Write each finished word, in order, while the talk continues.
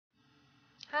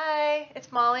Hey,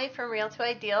 it's Molly from Real to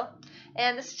Ideal,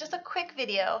 and this is just a quick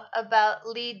video about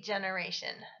lead generation.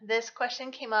 This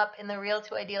question came up in the Real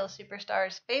to Ideal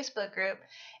Superstars Facebook group,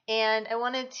 and I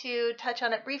wanted to touch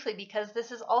on it briefly because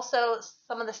this is also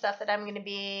some of the stuff that I'm going to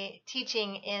be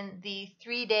teaching in the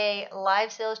 3-day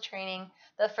live sales training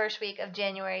the first week of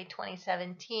January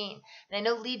 2017. And I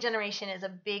know lead generation is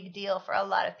a big deal for a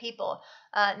lot of people,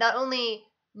 not only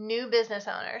new business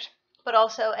owners, but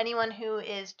also anyone who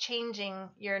is changing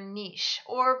your niche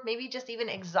or maybe just even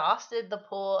exhausted the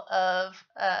pool of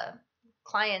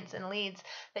clients and leads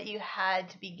that you had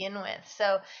to begin with.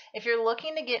 So if you're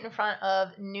looking to get in front of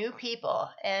new people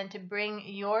and to bring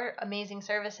your amazing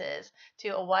services to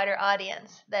a wider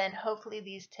audience, then hopefully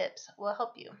these tips will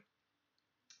help you.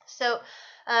 So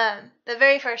the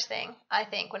very first thing I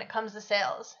think when it comes to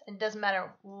sales, it doesn't matter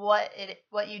what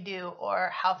you do or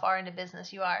how far into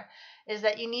business you are, is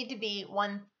that you need to be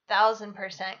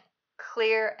 1000%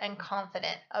 clear and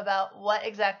confident about what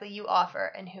exactly you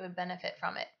offer and who would benefit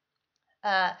from it.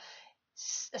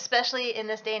 Especially in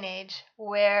this day and age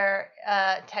where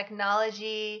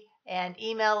technology and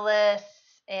email lists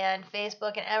and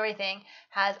Facebook and everything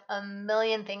has a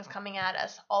million things coming at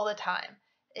us all the time.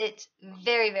 It's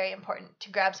very, very important to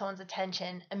grab someone's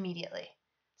attention immediately.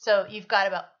 So you've got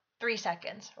about 3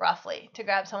 seconds roughly to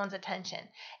grab someone's attention.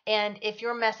 And if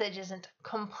your message isn't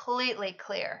completely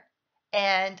clear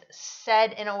and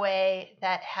said in a way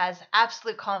that has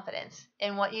absolute confidence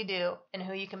in what you do and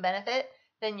who you can benefit,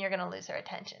 then you're going to lose their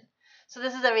attention. So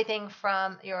this is everything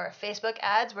from your Facebook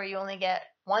ads where you only get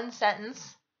one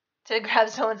sentence to grab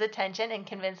someone's attention and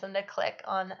convince them to click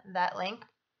on that link.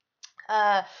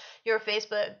 Your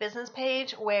Facebook business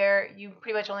page where you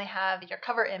pretty much only have your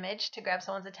cover image to grab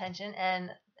someone's attention and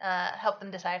help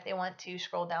them decide if they want to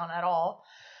scroll down at all.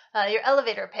 Your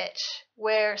elevator pitch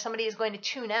where somebody is going to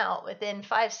tune out within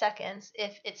 5 seconds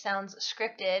if it sounds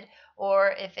scripted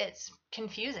or if it's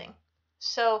confusing.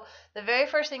 So the very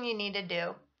first thing you need to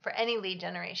do for any lead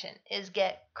generation is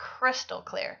get crystal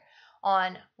clear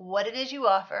on what it is you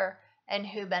offer and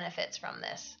who benefits from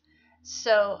this.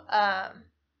 So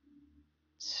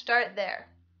start there.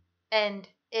 And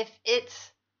if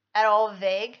it's at all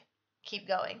vague, keep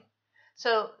going.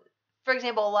 So, for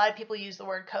example, a lot of people use the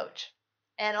word coach.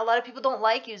 And a lot of people don't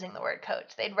like using the word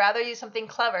coach. They'd rather use something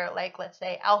clever like, let's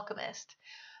say, alchemist.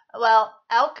 Well,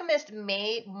 alchemist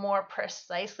may more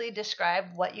precisely describe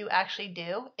what you actually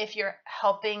do if you're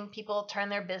helping people turn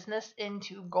their business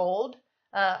into gold,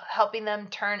 helping them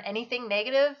turn anything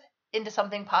negative into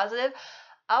something positive.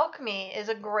 Alchemy is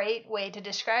a great way to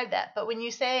describe that. But when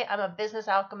you say I'm a business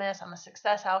alchemist, I'm a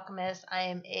success alchemist, I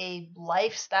am a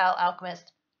lifestyle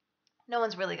alchemist, no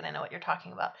one's really going to know what you're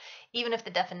talking about, even if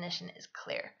the definition is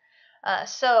clear.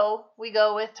 So we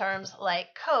go with terms like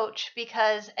coach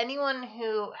because anyone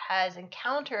who has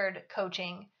encountered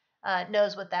coaching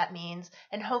knows what that means,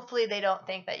 and hopefully they don't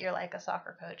think that you're like a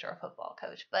soccer coach or a football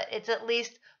coach, but it's at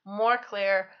least more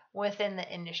clear within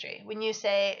the industry. When you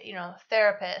say,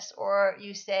 therapist, or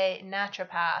you say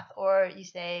naturopath, or you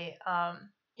say,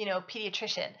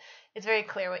 pediatrician, it's very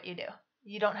clear what you do.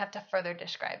 You don't have to further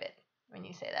describe it when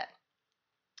you say that.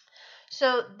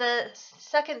 So the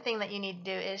second thing that you need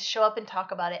to do is show up and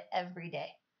talk about it every day,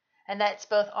 and that's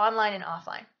both online and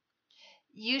offline.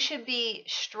 You should be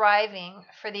striving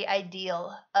for the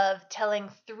ideal of telling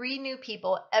 3 new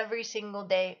people every single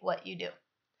day what you do.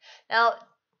 Now,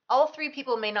 all 3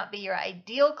 people may not be your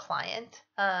ideal client.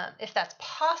 If that's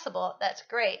possible, that's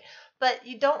great. But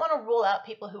you don't want to rule out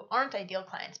people who aren't ideal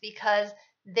clients because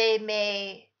they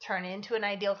may turn into an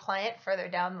ideal client further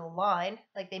down the line.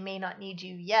 Like they may not need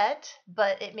you yet,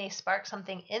 but it may spark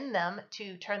something in them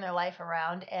to turn their life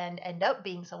around and end up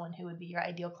being someone who would be your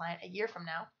ideal client a year from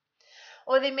now.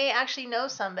 Or they may actually know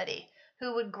somebody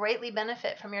who would greatly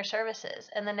benefit from your services.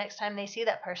 And the next time they see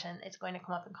that person, it's going to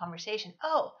come up in conversation.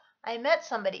 Oh, I met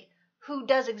somebody who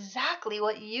does exactly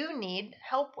what you need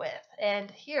help with. And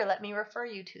here, let me refer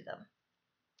you to them.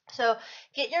 So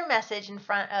get your message in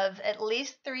front of at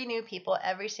least 3 new people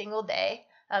every single day.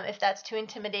 If that's too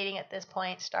intimidating at this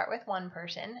point, start with 1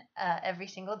 person every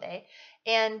single day.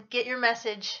 And get your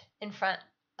message in front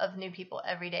of new people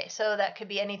every day. So that could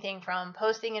be anything from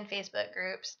posting in Facebook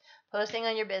groups, posting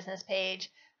on your business page,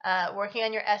 working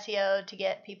on your SEO to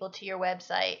get people to your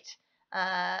website.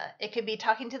 It could be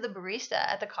talking to the barista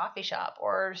at the coffee shop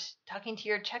or talking to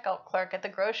your checkout clerk at the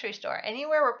grocery store.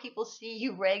 Anywhere where people see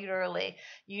you regularly,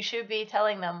 you should be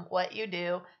telling them what you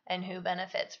do and who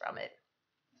benefits from it.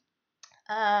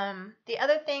 The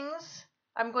other things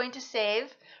I'm going to save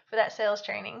for that sales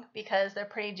training because they're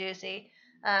pretty juicy.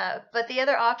 But the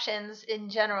other options in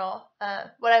general,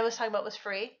 what I was talking about was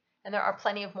free, and there are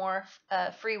plenty of more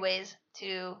free ways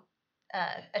to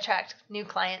attract new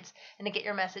clients and to get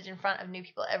your message in front of new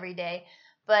people every day.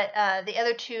 But the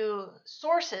other two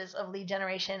sources of lead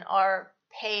generation are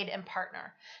paid and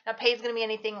partner. Now, paid is going to be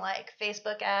anything like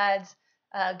Facebook ads,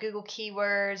 Google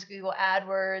keywords, Google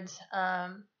AdWords,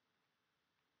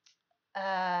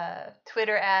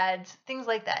 Twitter ads, things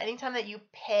like that. Anytime that you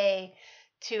pay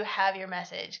to have your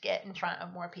message get in front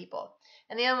of more people.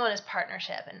 And the other one is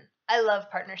partnership. And I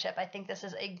love partnership. I think this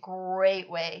is a great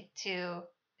way to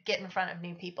get in front of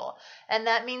new people. And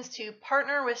that means to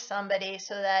partner with somebody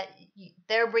so that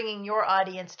they're bringing your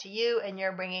audience to you and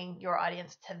you're bringing your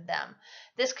audience to them.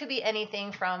 This could be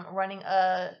anything from running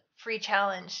a free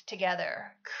challenge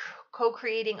together,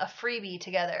 co-creating a freebie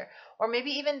together, or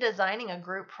maybe even designing a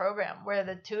group program where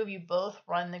the two of you both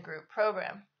run the group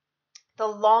program. The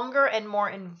longer and more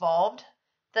involved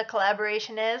the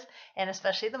collaboration is, and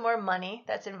especially the more money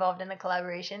that's involved in the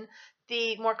collaboration,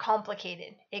 the more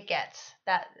complicated it gets,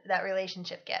 that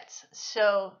relationship gets.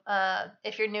 So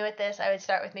if you're new at this, I would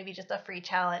start with maybe just a free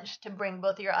challenge to bring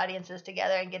both of your audiences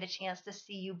together and get a chance to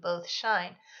see you both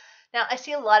shine. Now, I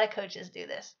see a lot of coaches do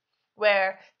this,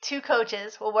 where two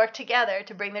coaches will work together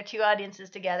to bring their two audiences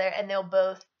together, and they'll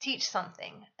both teach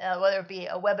something, whether it be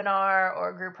a webinar or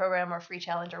a group program or a free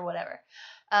challenge or whatever.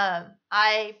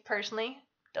 I personally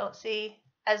don't see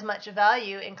as much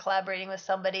value in collaborating with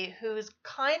somebody who's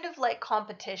kind of like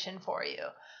competition for you.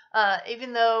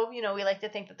 Even though, we like to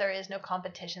think that there is no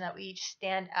competition, that we each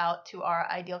stand out to our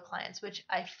ideal clients, which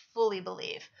I fully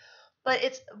believe. But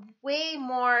it's way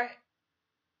more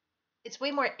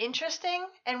interesting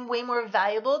and way more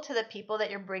valuable to the people that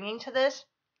you're bringing to this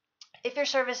if your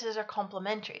services are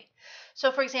complementary.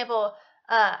 So, for example,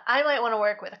 I might want to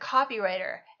work with a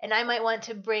copywriter, and I might want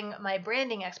to bring my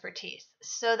branding expertise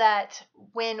so that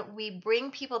when we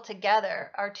bring people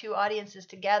together, our two audiences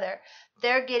together,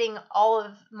 they're getting all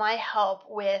of my help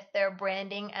with their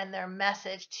branding and their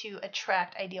message to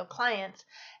attract ideal clients.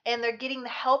 And they're getting the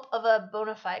help of a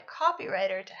bona fide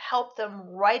copywriter to help them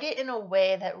write it in a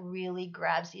way that really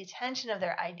grabs the attention of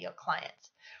their ideal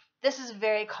clients. This is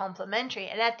very complimentary.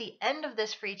 And at the end of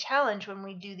this free challenge, when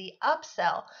we do the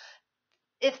upsell,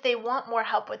 if they want more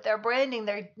help with their branding,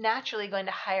 they're naturally going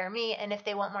to hire me. And if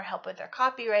they want more help with their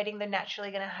copywriting, they're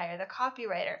naturally going to hire the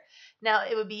copywriter. Now,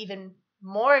 it would be even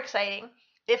more exciting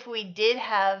if we did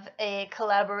have a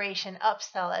collaboration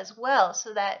upsell as well,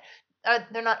 so that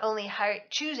they're not only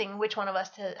choosing which one of us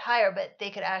to hire, but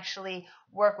they could actually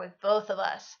work with both of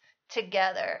us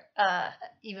together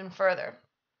even further.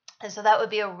 And so that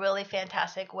would be a really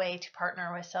fantastic way to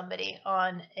partner with somebody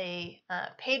on a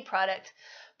paid product.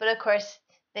 But of course,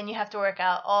 then you have to work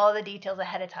out all the details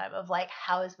ahead of time of like,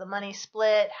 how is the money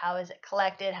split? How is it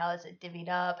collected? How is it divvied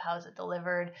up? How is it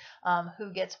delivered?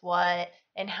 Who gets what?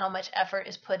 And how much effort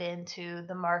is put into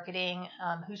the marketing?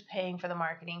 Who's paying for the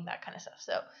marketing? That kind of stuff.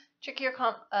 So trickier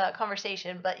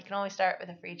conversation, but you can always start with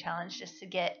a free challenge just to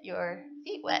get your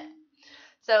feet wet.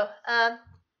 So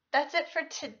that's it for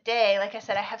today. Like I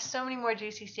said, I have so many more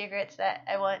juicy secrets that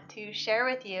I want to share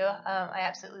with you. I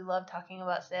absolutely love talking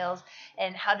about sales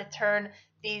and how to turn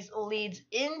these leads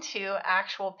into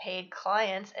actual paid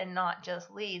clients and not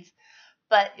just leads.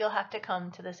 But you'll have to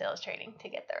come to the sales training to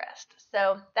get the rest.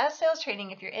 So that sales training,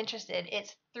 if you're interested,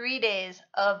 it's 3 days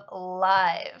of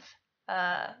live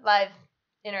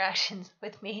interactions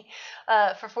with me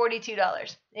for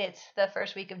 $42. It's the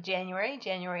first week of January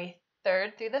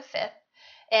 3rd through the 5th.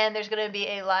 And there's going to be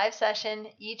a live session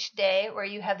each day where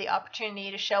you have the opportunity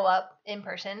to show up in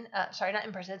person. Sorry, not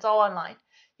in person. It's all online.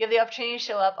 You have the opportunity to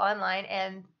show up online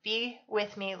and be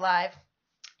with me live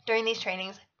during these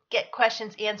trainings. Get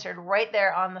questions answered right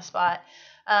there on the spot.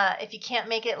 If you can't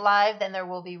make it live, then there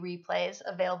will be replays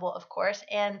available, of course.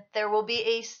 And there will be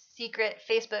a secret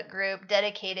Facebook group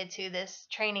dedicated to this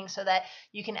training so that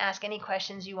you can ask any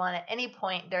questions you want at any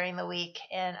point during the week.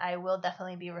 And I will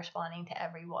definitely be responding to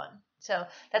everyone. So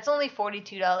that's only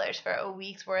 $42 for a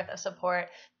week's worth of support,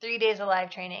 3 days of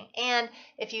live training. And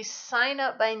if you sign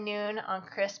up by noon on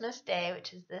Christmas Day,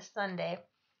 which is this Sunday,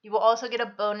 you will also get a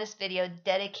bonus video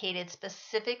dedicated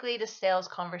specifically to sales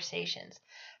conversations,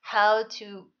 how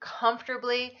to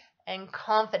comfortably and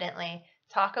confidently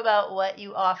talk about what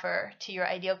you offer to your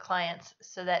ideal clients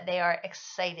so that they are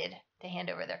excited to hand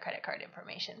over their credit card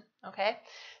information. Okay,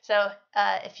 so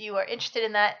if you are interested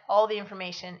in that, all the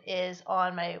information is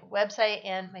on my website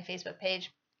and my Facebook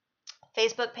page.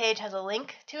 Facebook page has a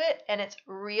link to it, and it's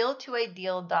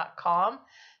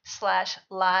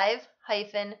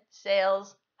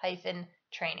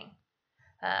realtoideal.com/live-sales-training.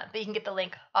 But you can get the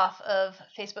link off of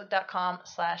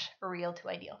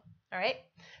facebook.com/realtoideal. All right.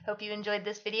 Hope you enjoyed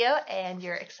this video and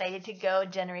you're excited to go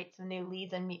generate some new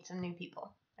leads and meet some new people.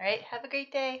 All right. Have a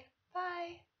great day.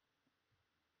 Bye.